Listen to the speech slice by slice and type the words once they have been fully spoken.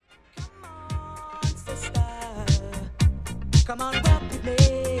Come on, walk with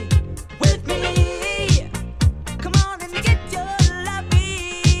me, with me. Come on and get your love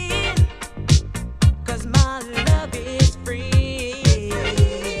in, 'cause my love is free.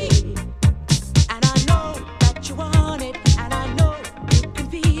 And I know that you want it, and I know you can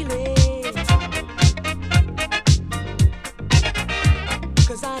feel it.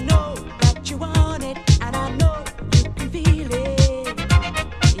 'Cause I know that you want it, and I know you can feel it.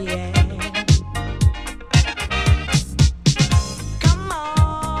 Yeah. Come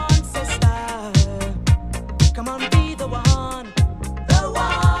on, sister. Come on, be the one, the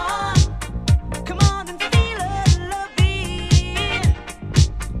one. Come on and feel a loving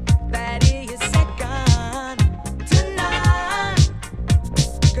that is second to none.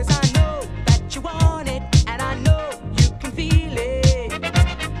 'Cause I know that you want it, and I know you can feel it.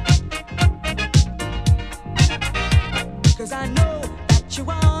 'Cause I know that you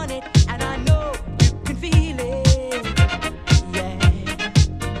want it, and I know you can feel it. Yeah.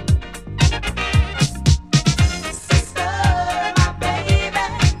 Sister, my baby.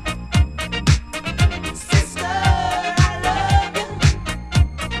 Sister, I love you.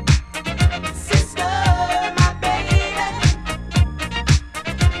 Sister, my baby.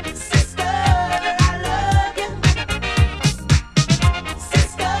 Sister, I love you.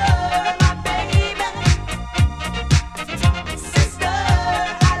 Sister, my baby. Sister,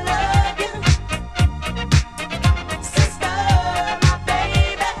 I love you. Sister, my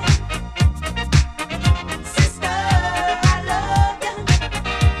baby. Sister, I love you.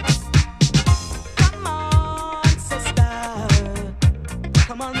 Come on, sister.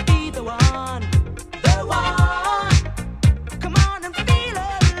 Come on, be the one, the one. Come on and feel a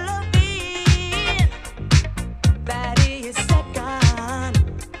loving that is second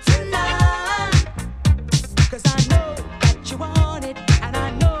to none. 'Cause I know that you want it, and I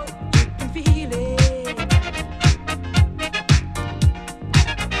know you can feel it.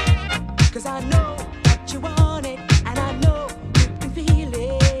 'Cause I know that you want it, and I know you can feel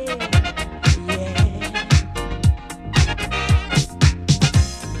it. Yeah.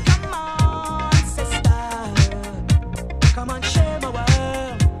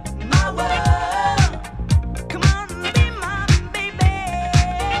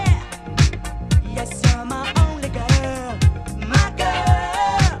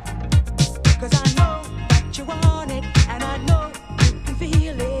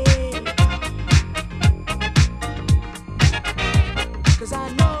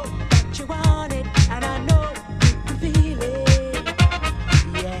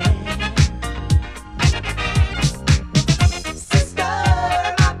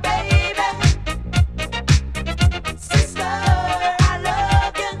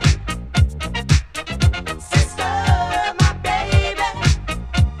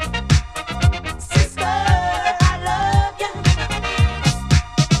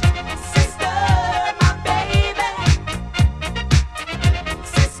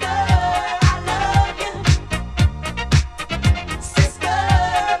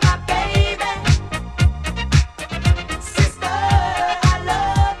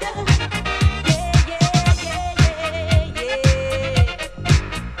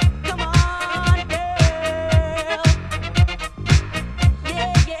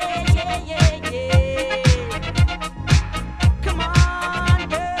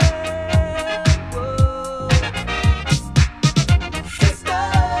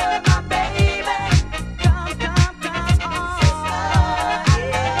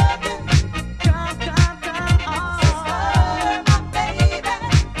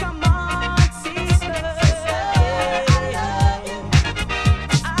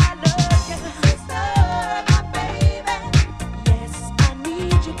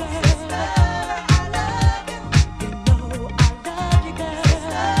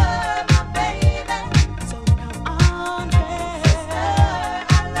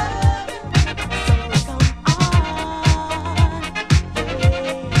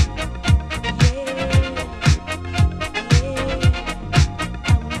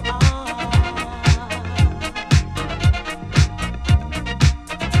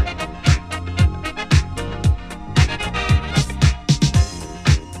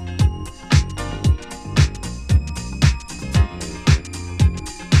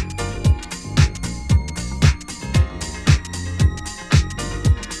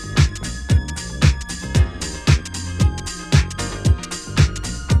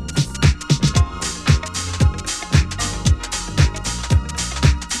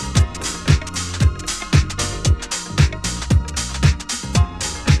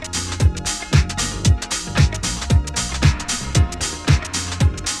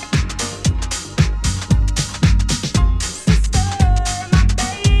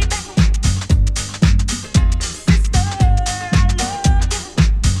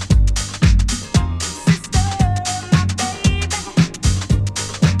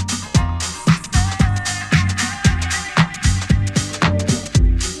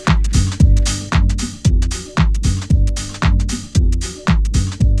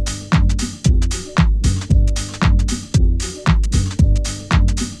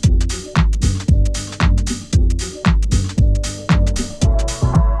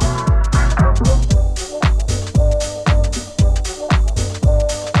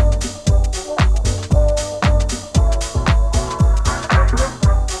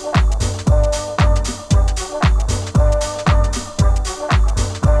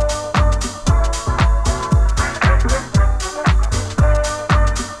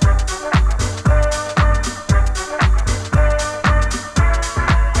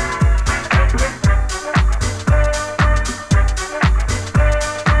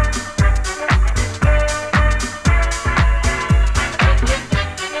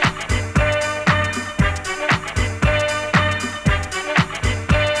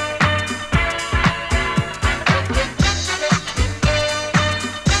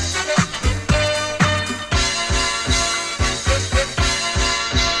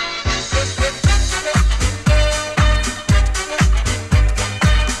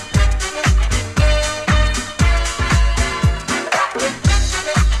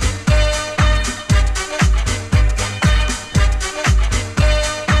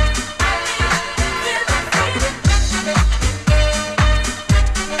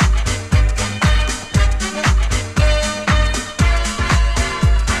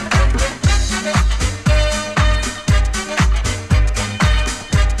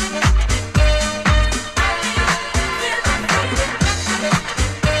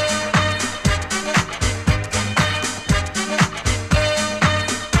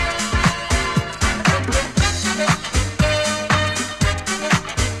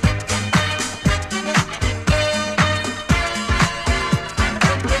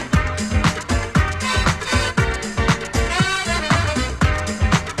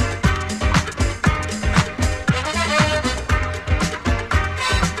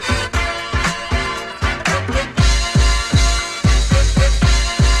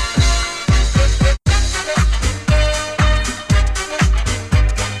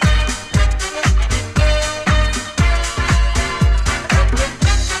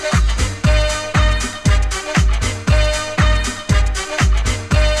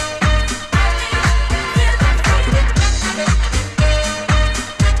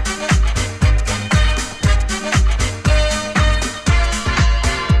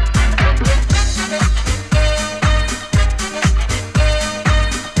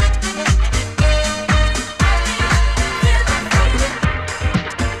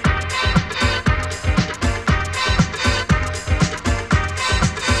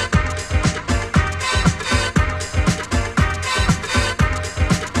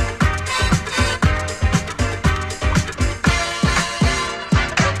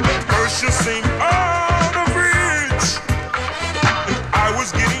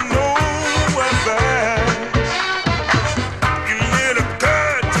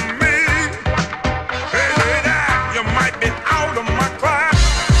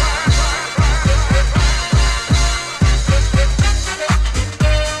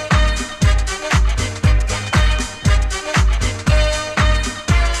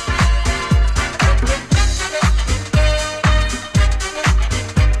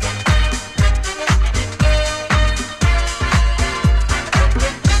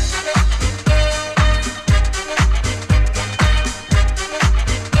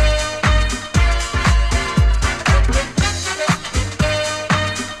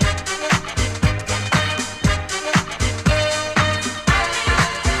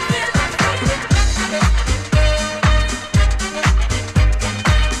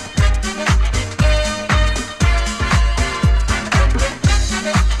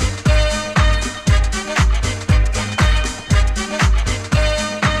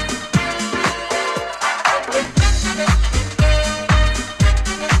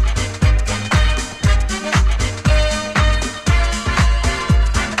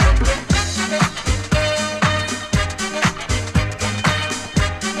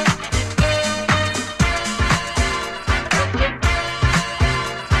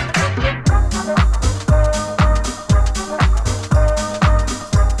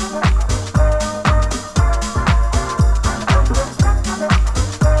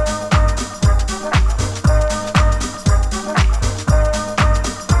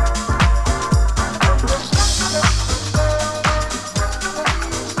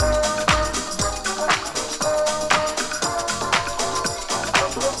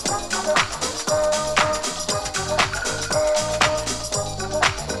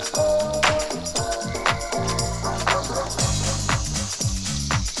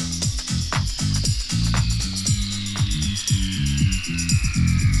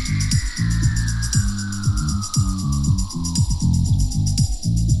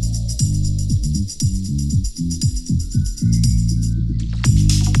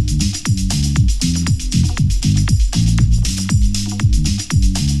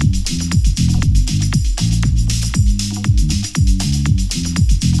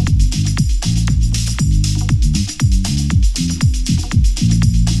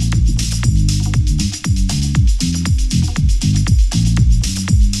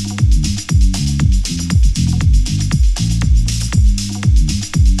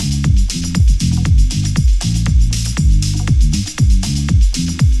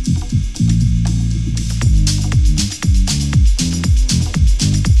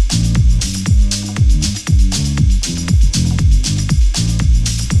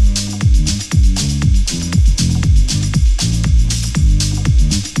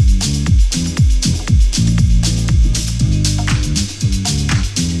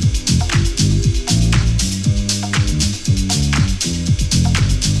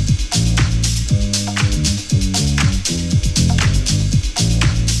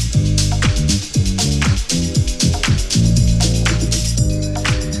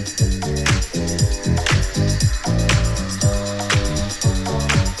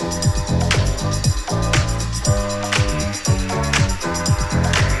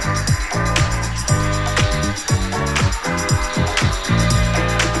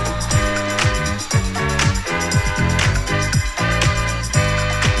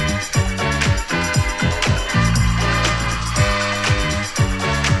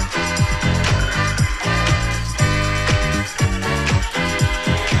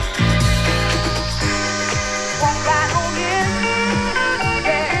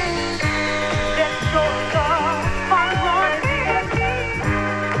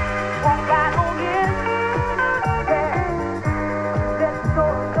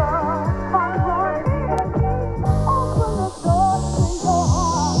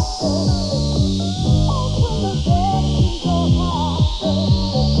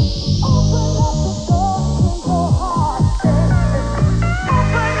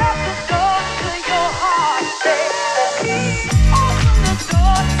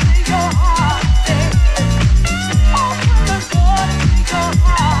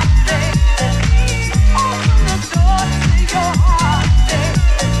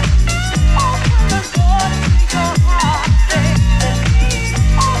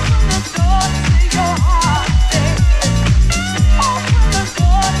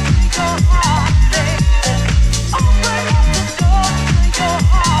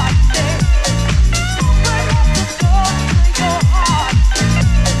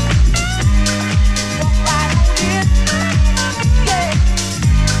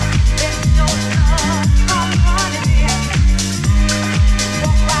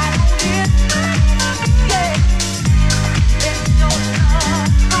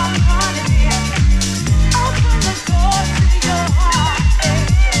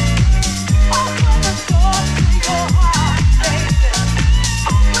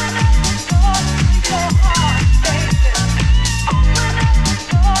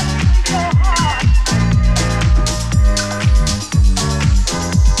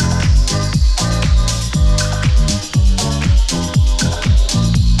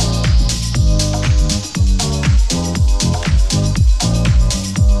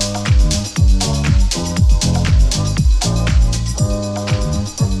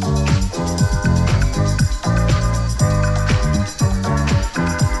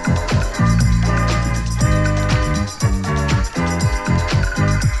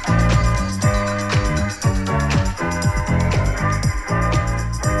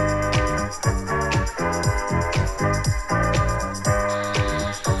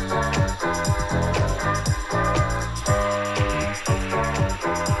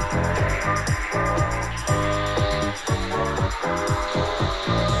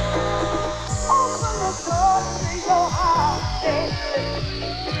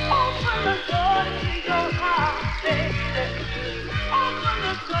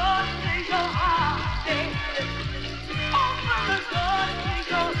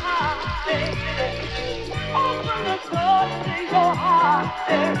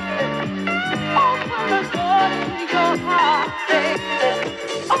 Open the door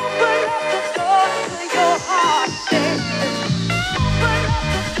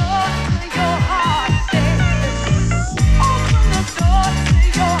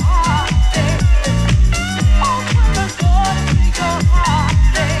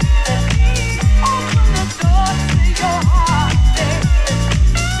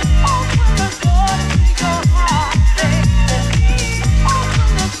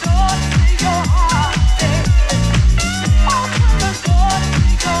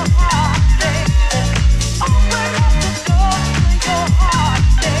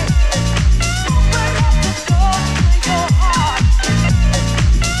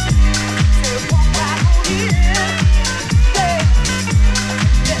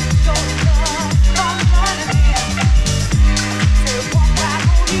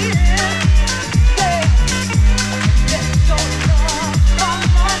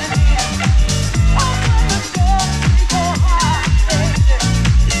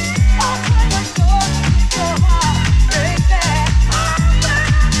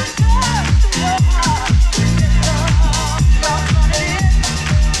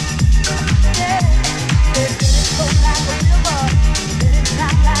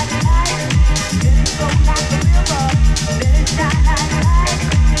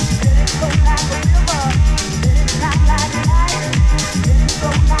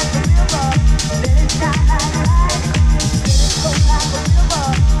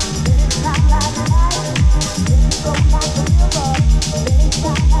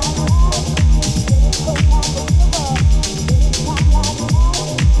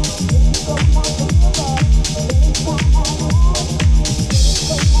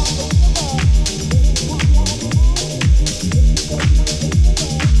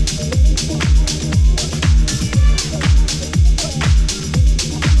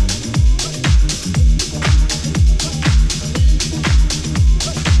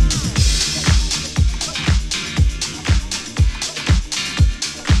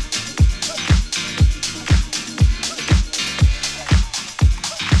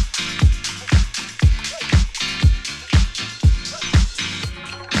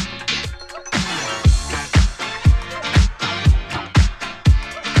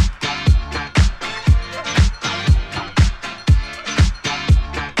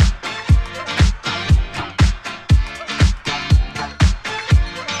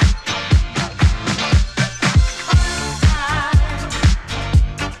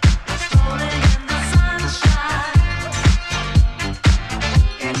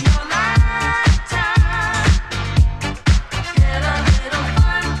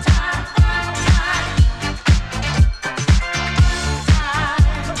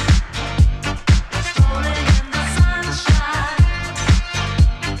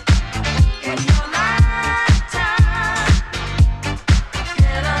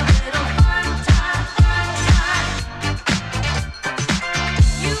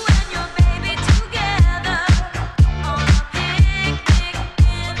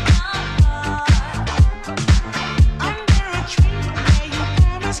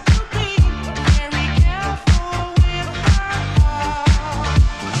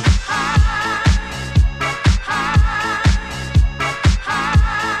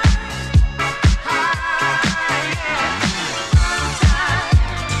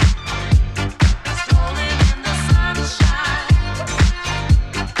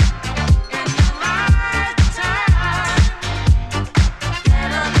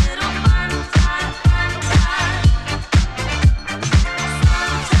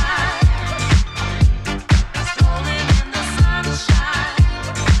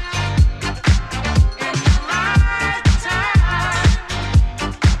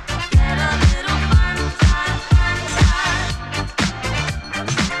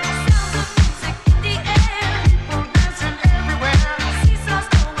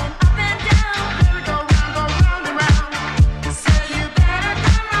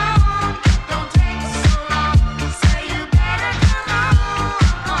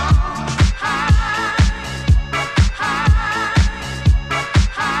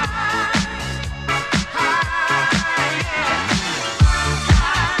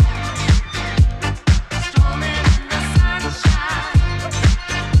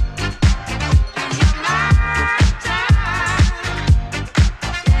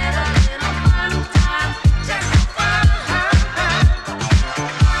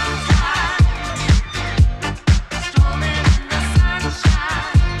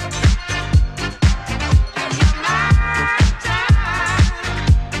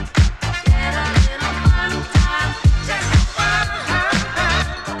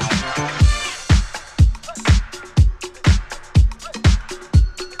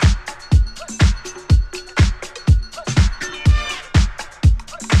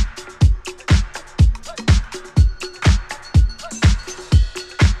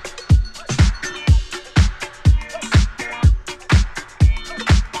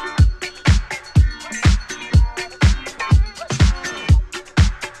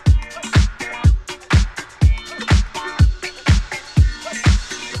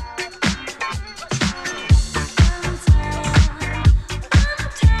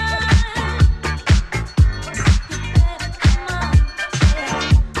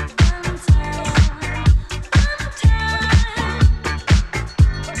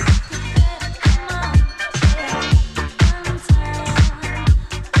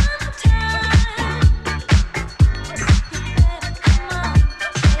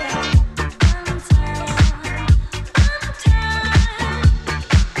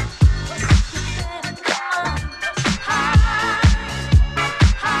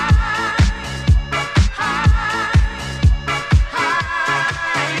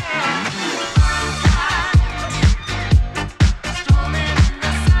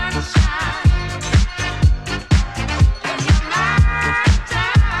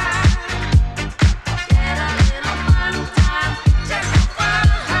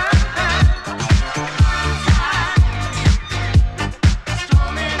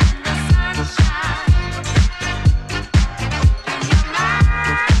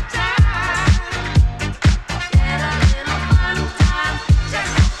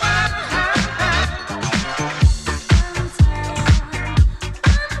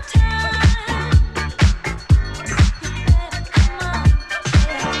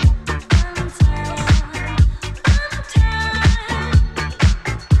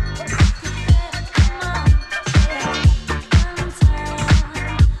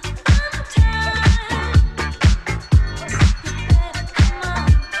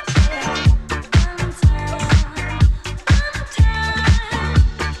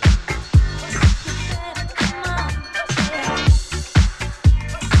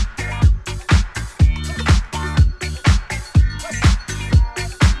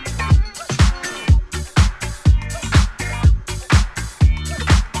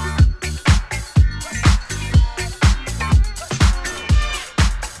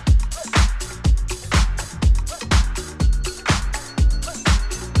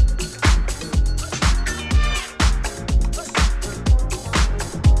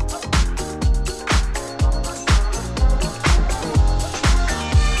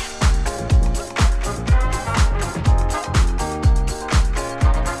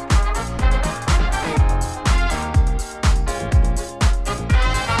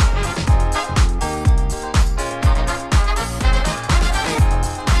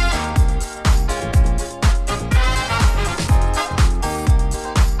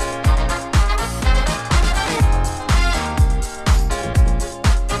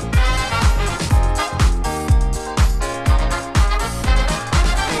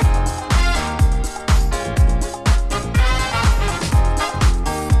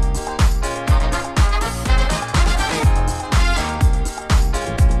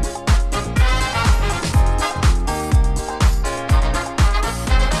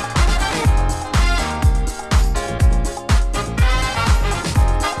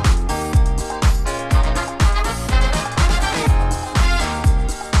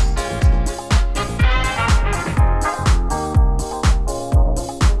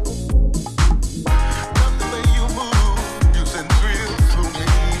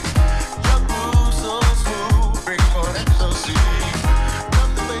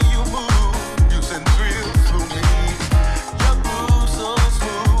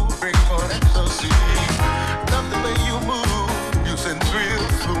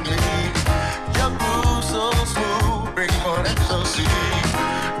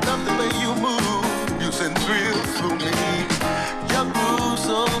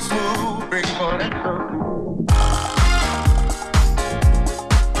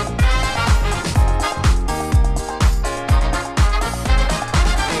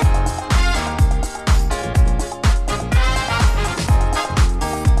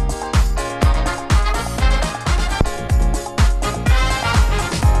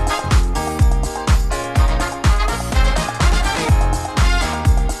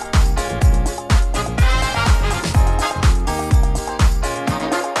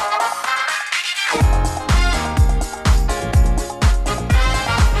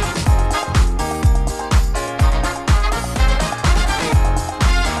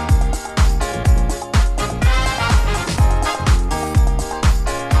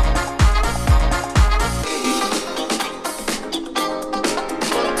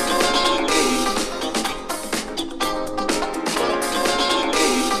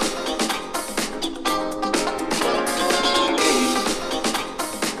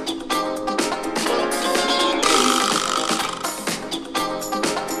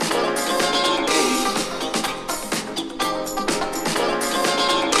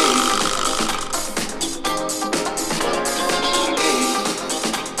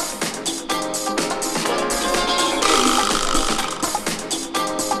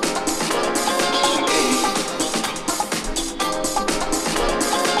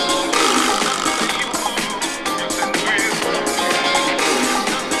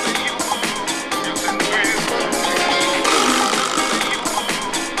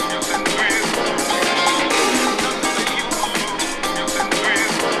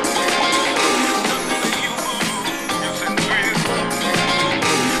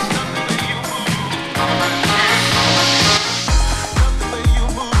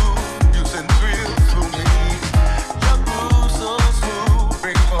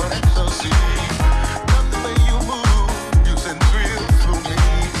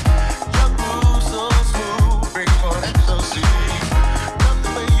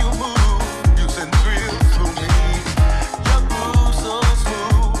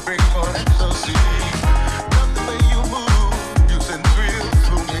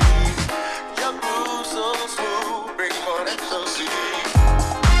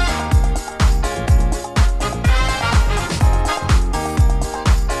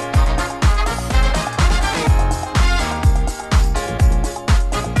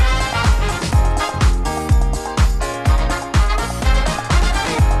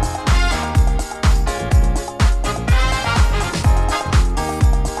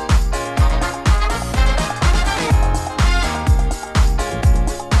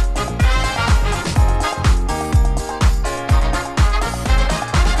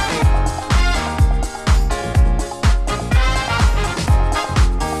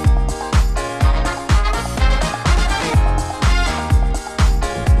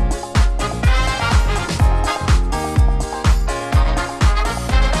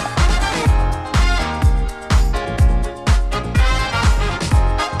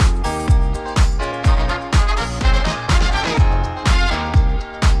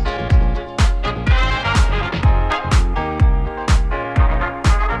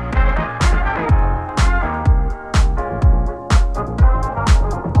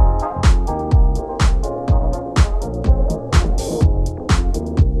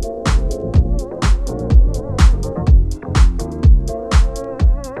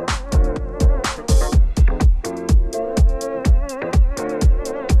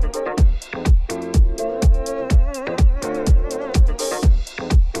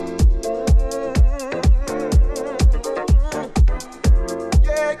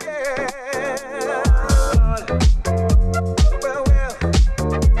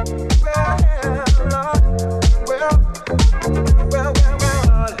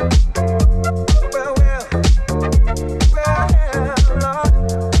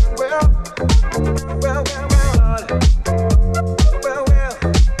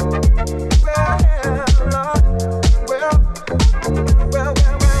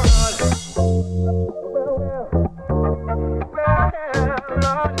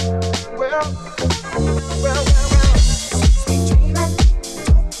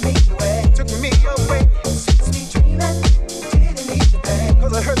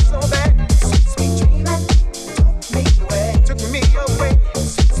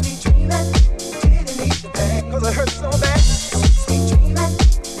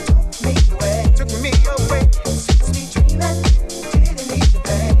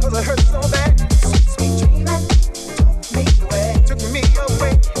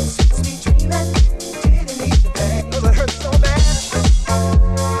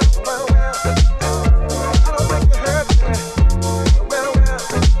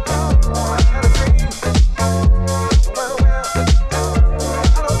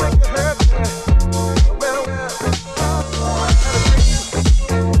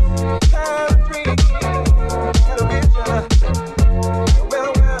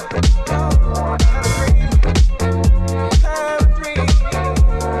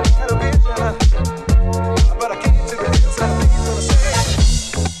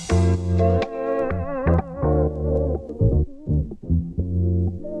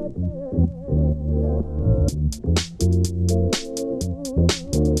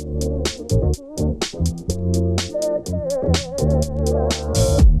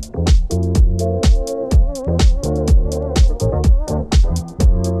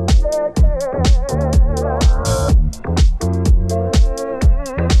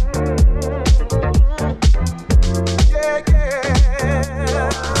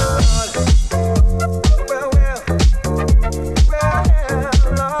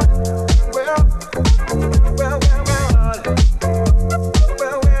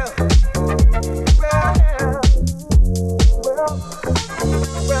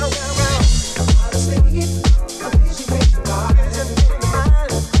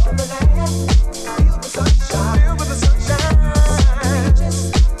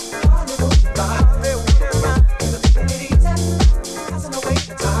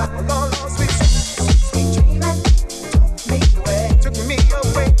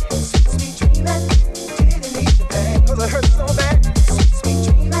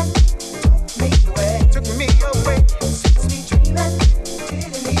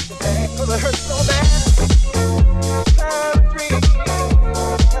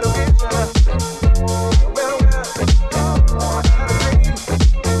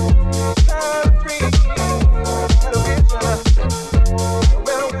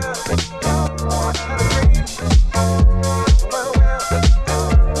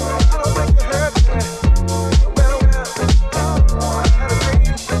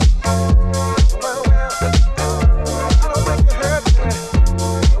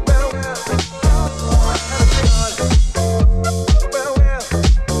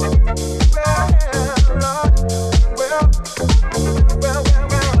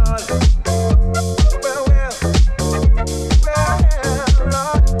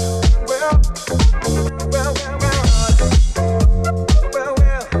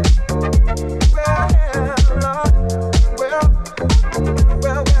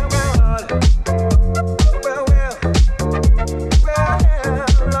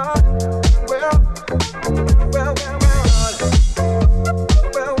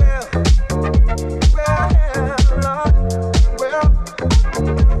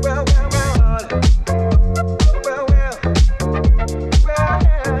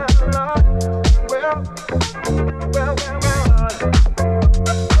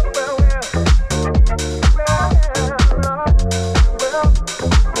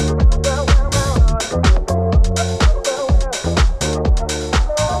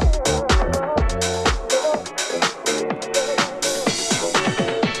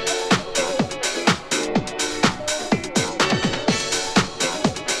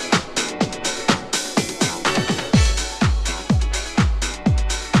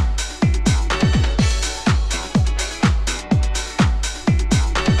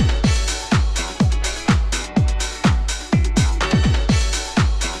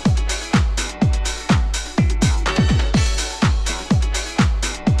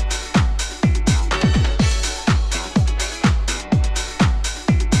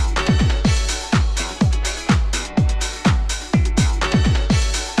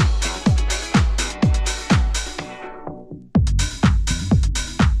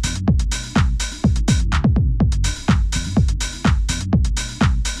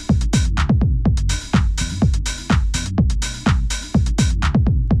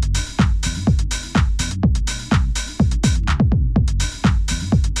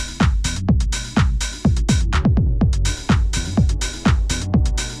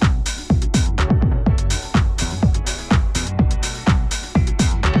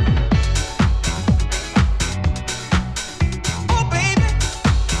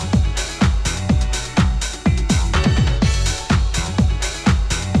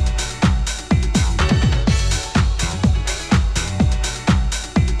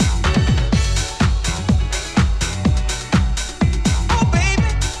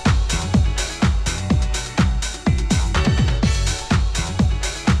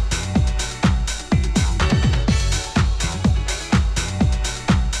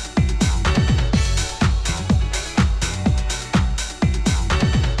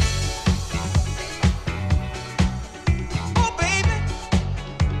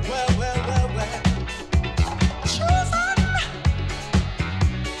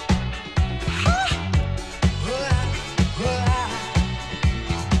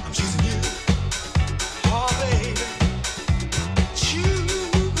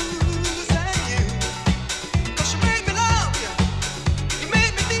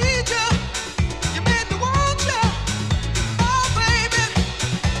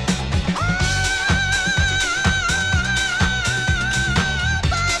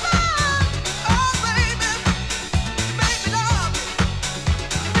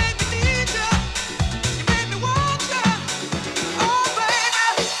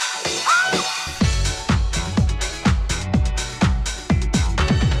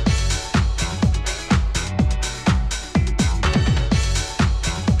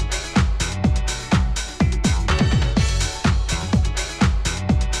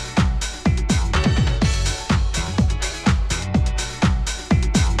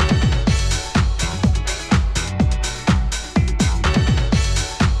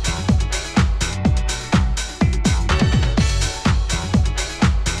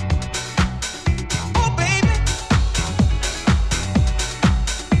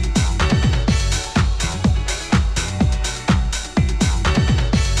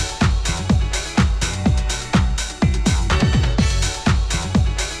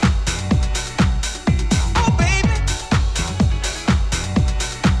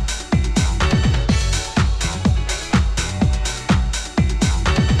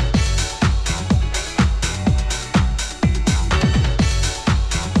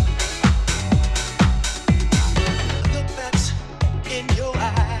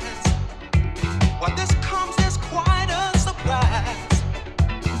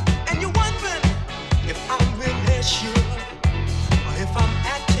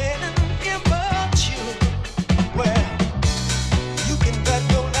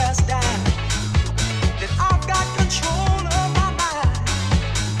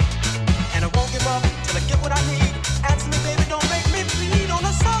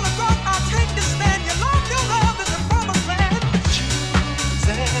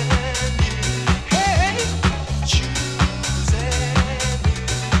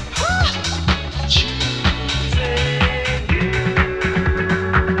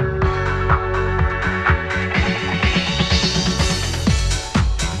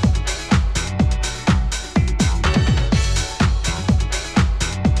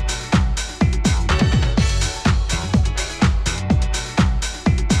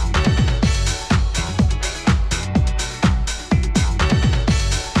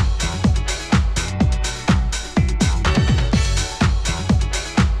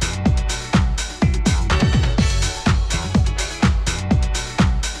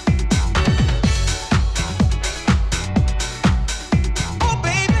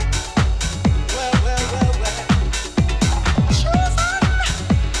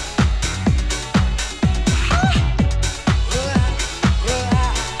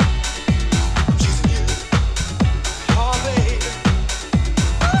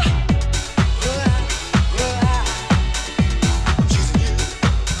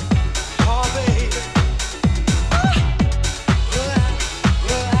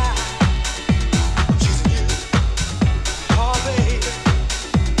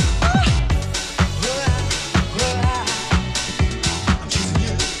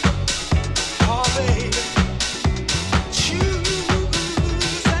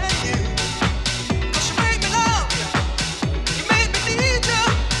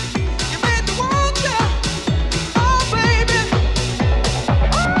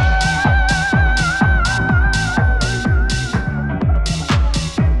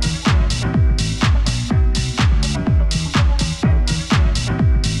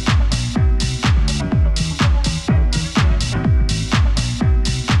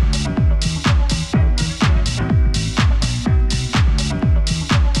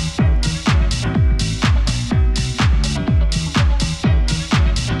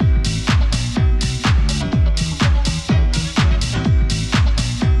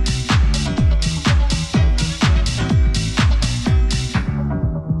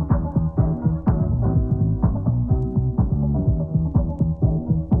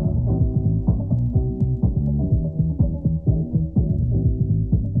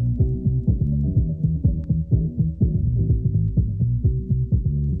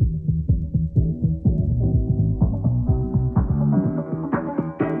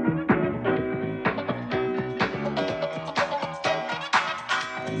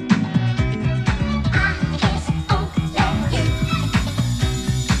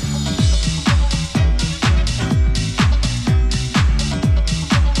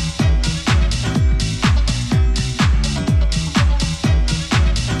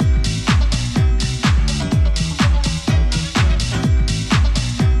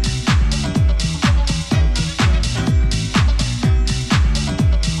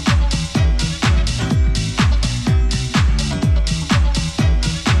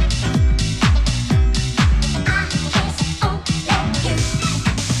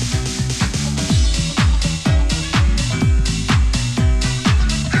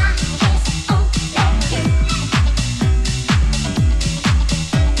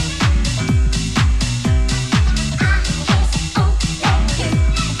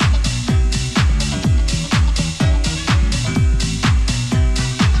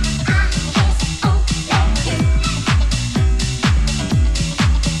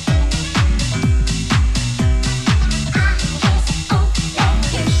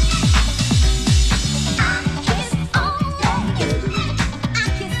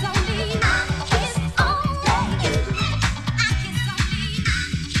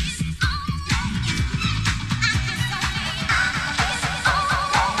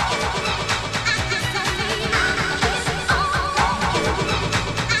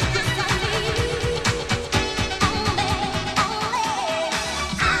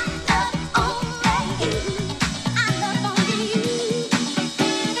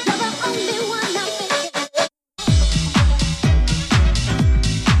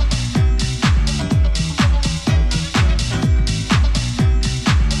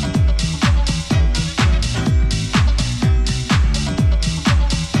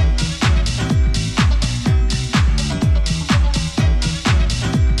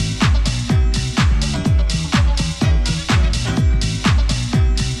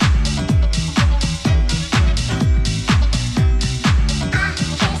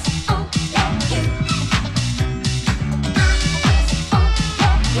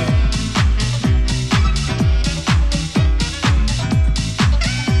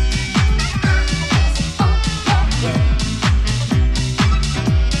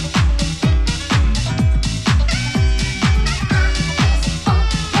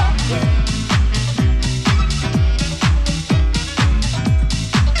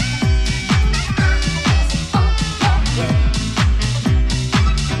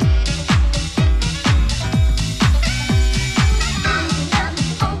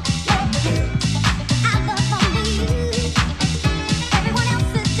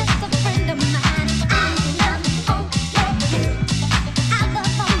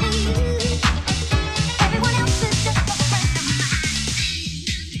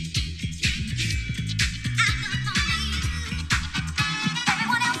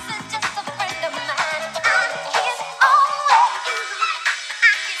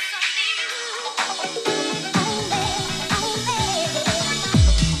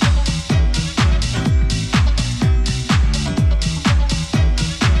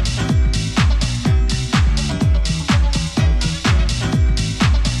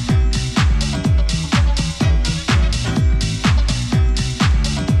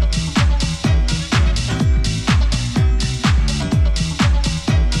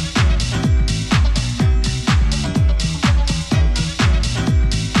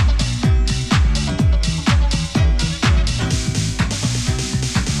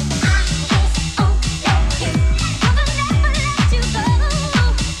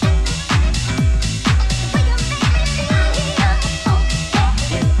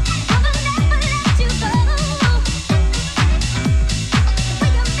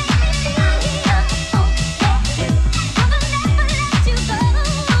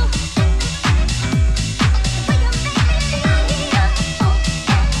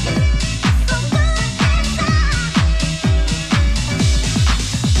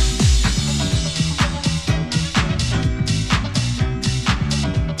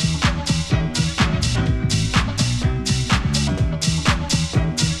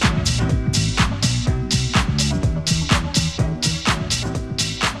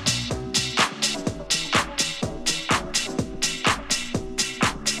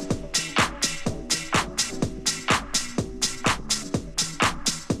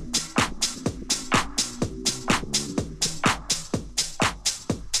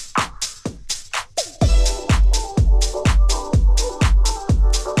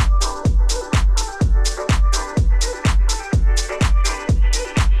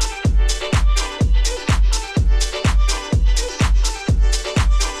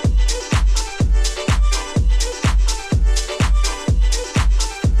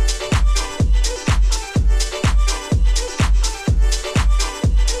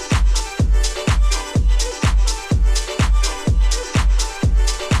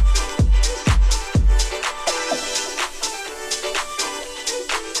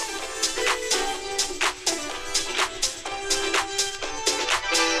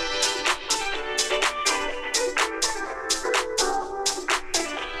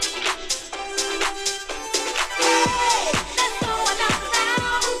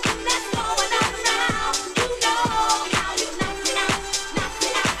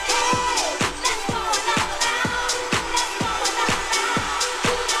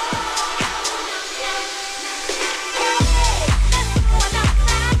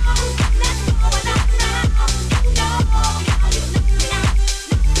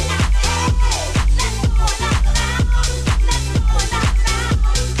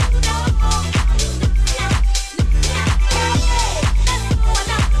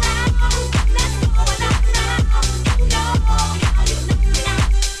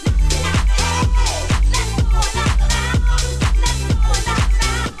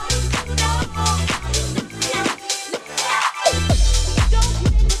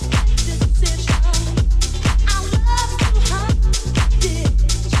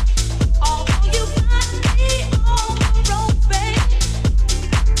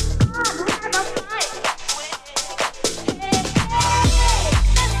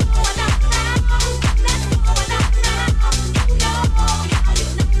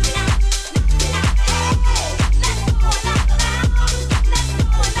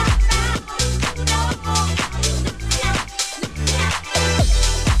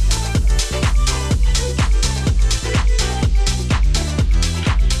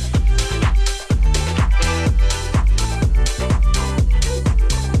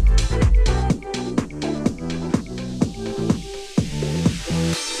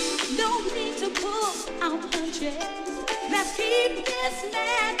Let's keep this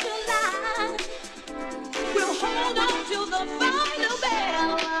match alive. We'll hold on to the final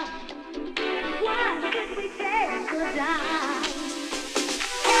bell. Why did we take to die?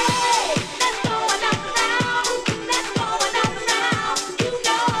 Hey, let's go another round. Let's go another round. You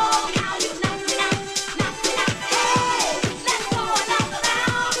know how you knock me out, knock me out. Hey, let's go another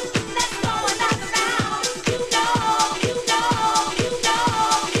round. Let's go another round. You know, you know, you know,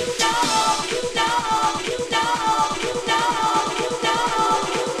 you know, you know, you know, you know, you know,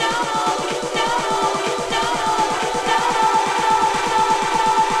 you know, you know,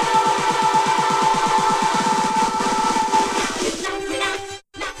 you know.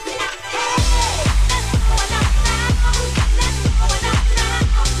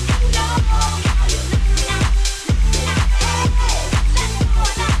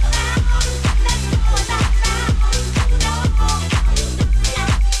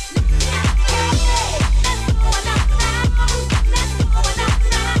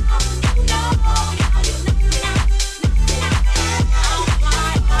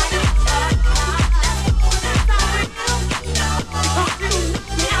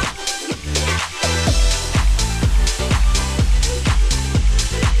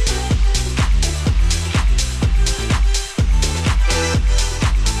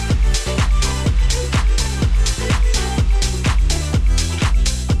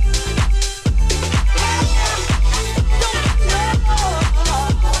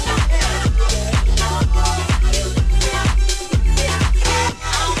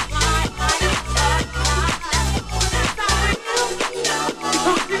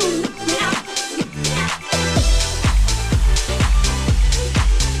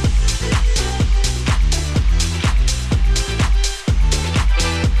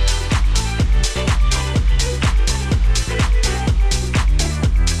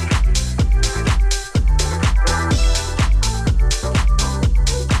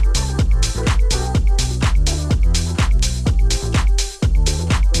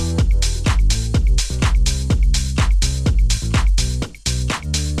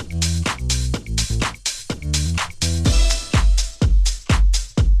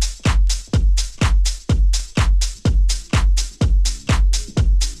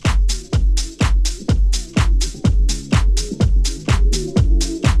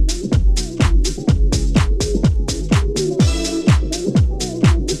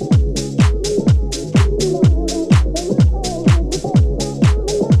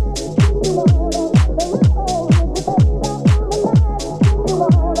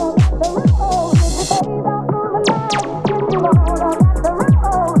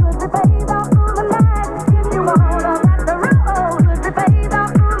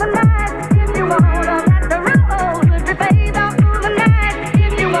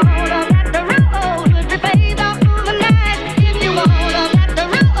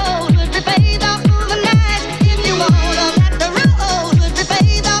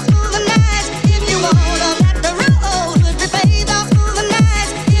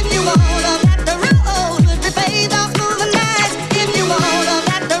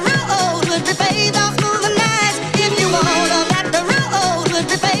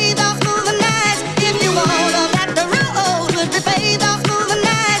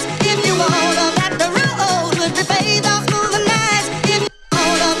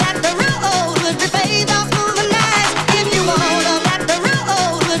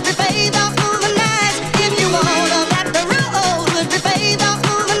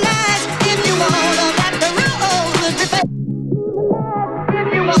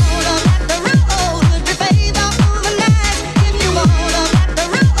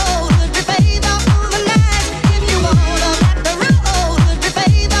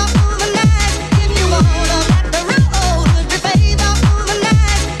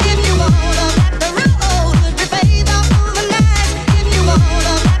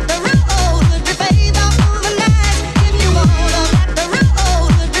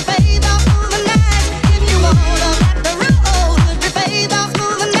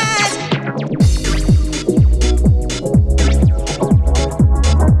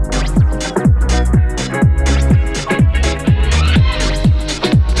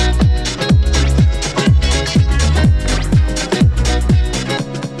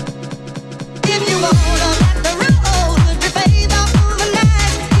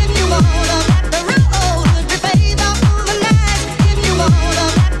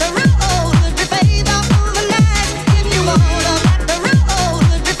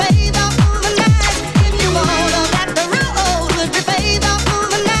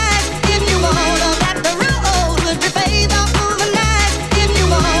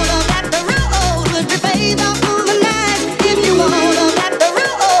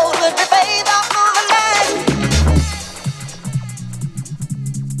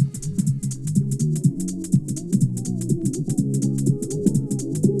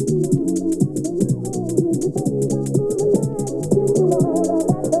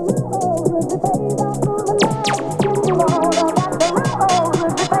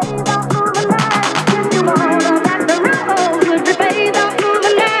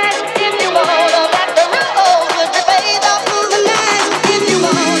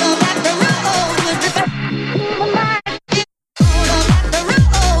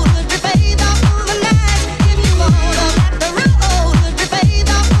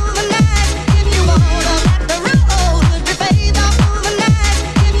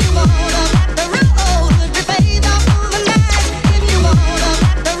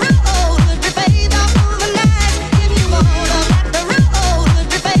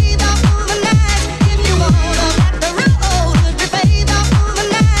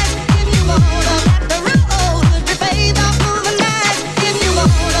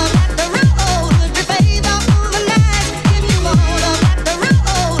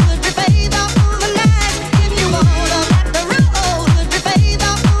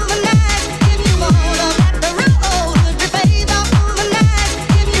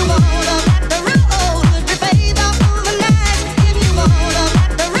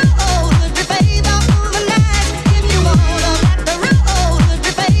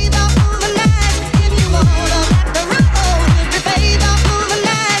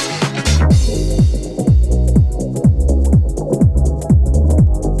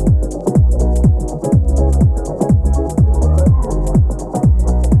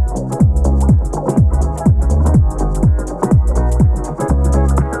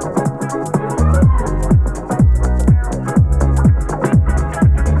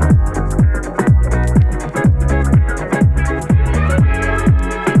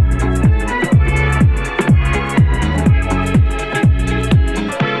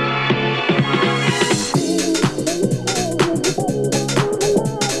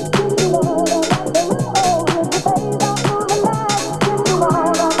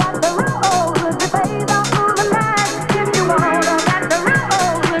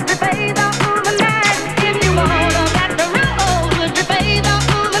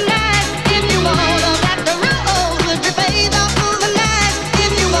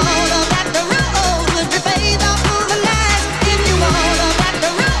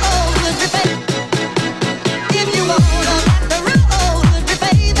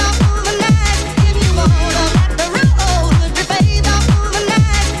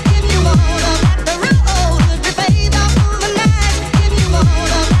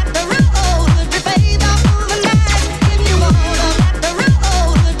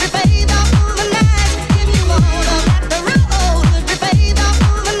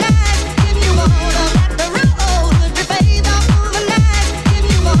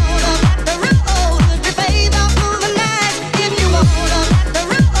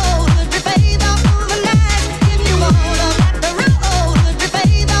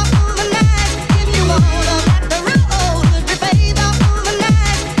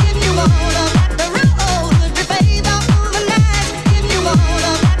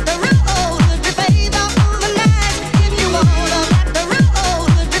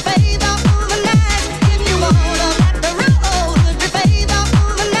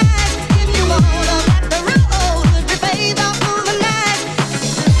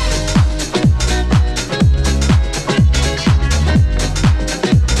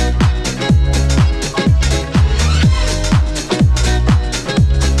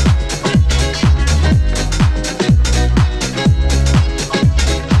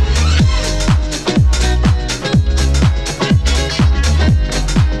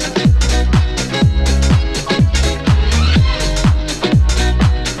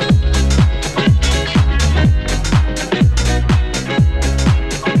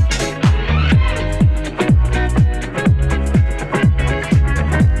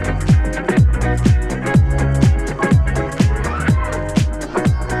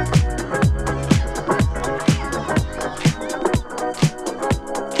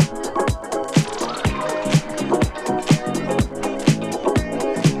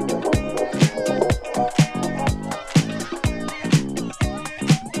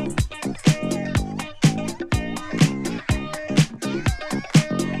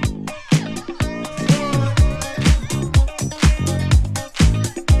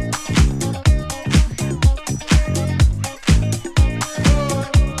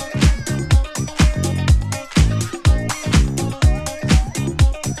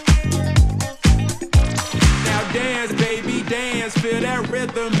 dance, feel that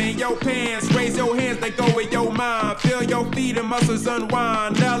rhythm in your pants. Raise your hands, they go with your mind. Feel your feet and muscles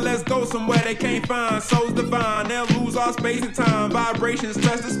unwind. Now let's go somewhere they can't find. Souls divine, they'll lose all space and time. Vibrations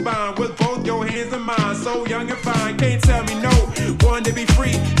touch the spine with both your hands and mine. So young and fine, can't tell me no. Born to be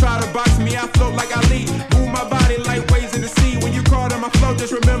free, try to box me, I float like Ali. Move my body like waves in the sea. When you call on my flow,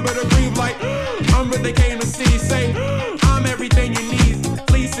 just remember to breathe like I'm what they came to see. Say I'm everything you need.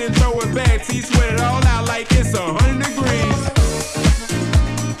 Fleece and throw it back till you sweat it all out like it's 100 degrees.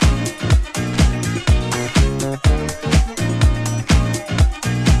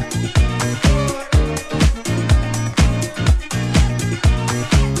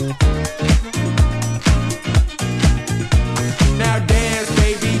 Now dance,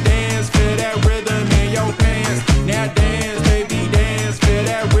 baby, dance, feel that rhythm in your pants. Now dance, baby, dance, feel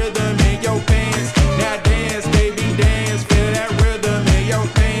that rhythm in your pants. Now dance, baby, dance, feel that rhythm in your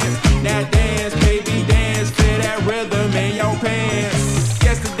pants. Now dance, baby, dance, feel that rhythm in your pants.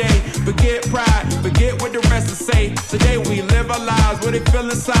 Yesterday, forget pride, forget what the rest will say. Today we live our lives, what it feel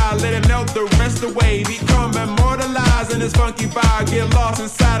inside, let it melt the rest away. Become immortalized in this funky vibe, get lost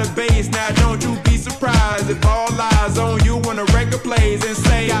inside a bass. Now don't you be surprised if all eyes on you when the record plays and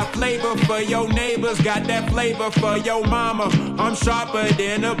say, got flavor for your neighbors, got that flavor for your mama. I'm sharper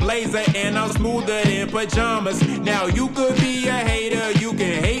than a blazer and I'm smoother than pajamas. Now you could be a hater, you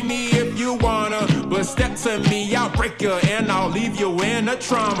can hate me if you wanna, but step to me, I'll break you and I'll leave you in a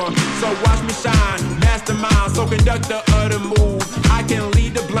trauma. So watch me shine, mastermind, so conductor of the move. I can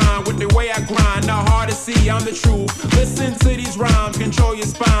lead the blind with the way I grind, not hard to see, I'm the truth. Listen to these rhymes, control your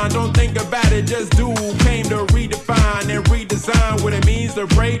spine, don't think about it, just do. Came to redefine and redesign what it means to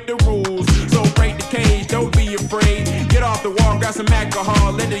break the rules. So break the cage, don't be afraid. Get off the wall, grab some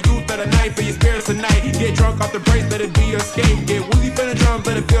alcohol, let the youth of the night for your spirits tonight. Get drunk off the brace, let it be your escape. Get woozy for the drums,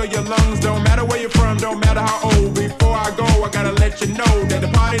 let it fill your lungs. Don't matter where you're from, don't matter how old. Before I go, I gotta let you know that the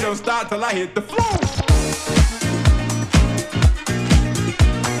party don't stop till I hit the floor.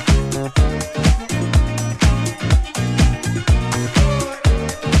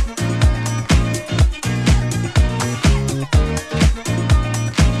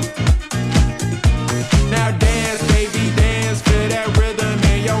 Now dance, baby, dance, feel that rhythm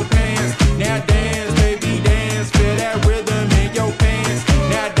in your pants. Now dance, baby, dance, feel that rhythm in your pants.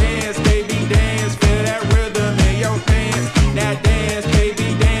 Now dance, baby, dance, feel that rhythm in your pants. Now dance,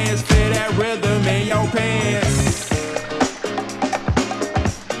 baby, dance, feel that rhythm in your pants.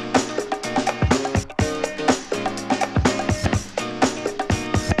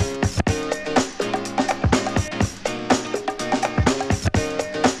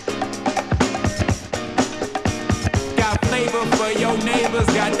 Got flavor for your neighbors,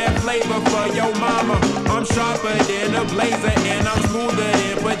 got that flavor for your mama. I'm sharper than a blazer and I'm smoother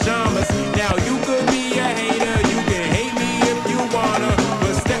than pajamas. Now you could be a hater, you can hate me if you wanna,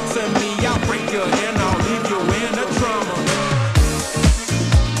 but step to me, I'll break you and I'll leave you in a trauma.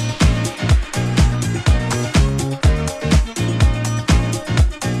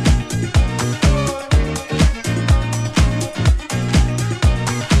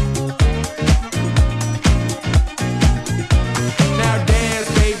 Now dance,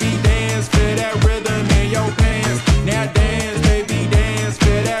 baby, dance, feel that rhythm in your pants. Now dance, baby, dance,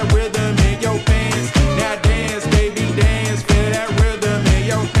 feel that rhythm in your pants. Now dance, baby, dance, feel that rhythm in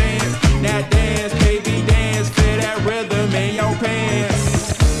your pants. Now dance, baby, dance, feel that rhythm in your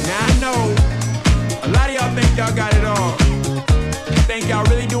pants. Now I know a lot of y'all think y'all got it all. Think y'all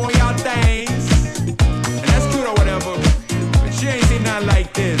really doing y'all things, and that's cute or whatever. But you ain't seen nothing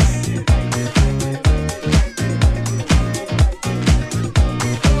like this.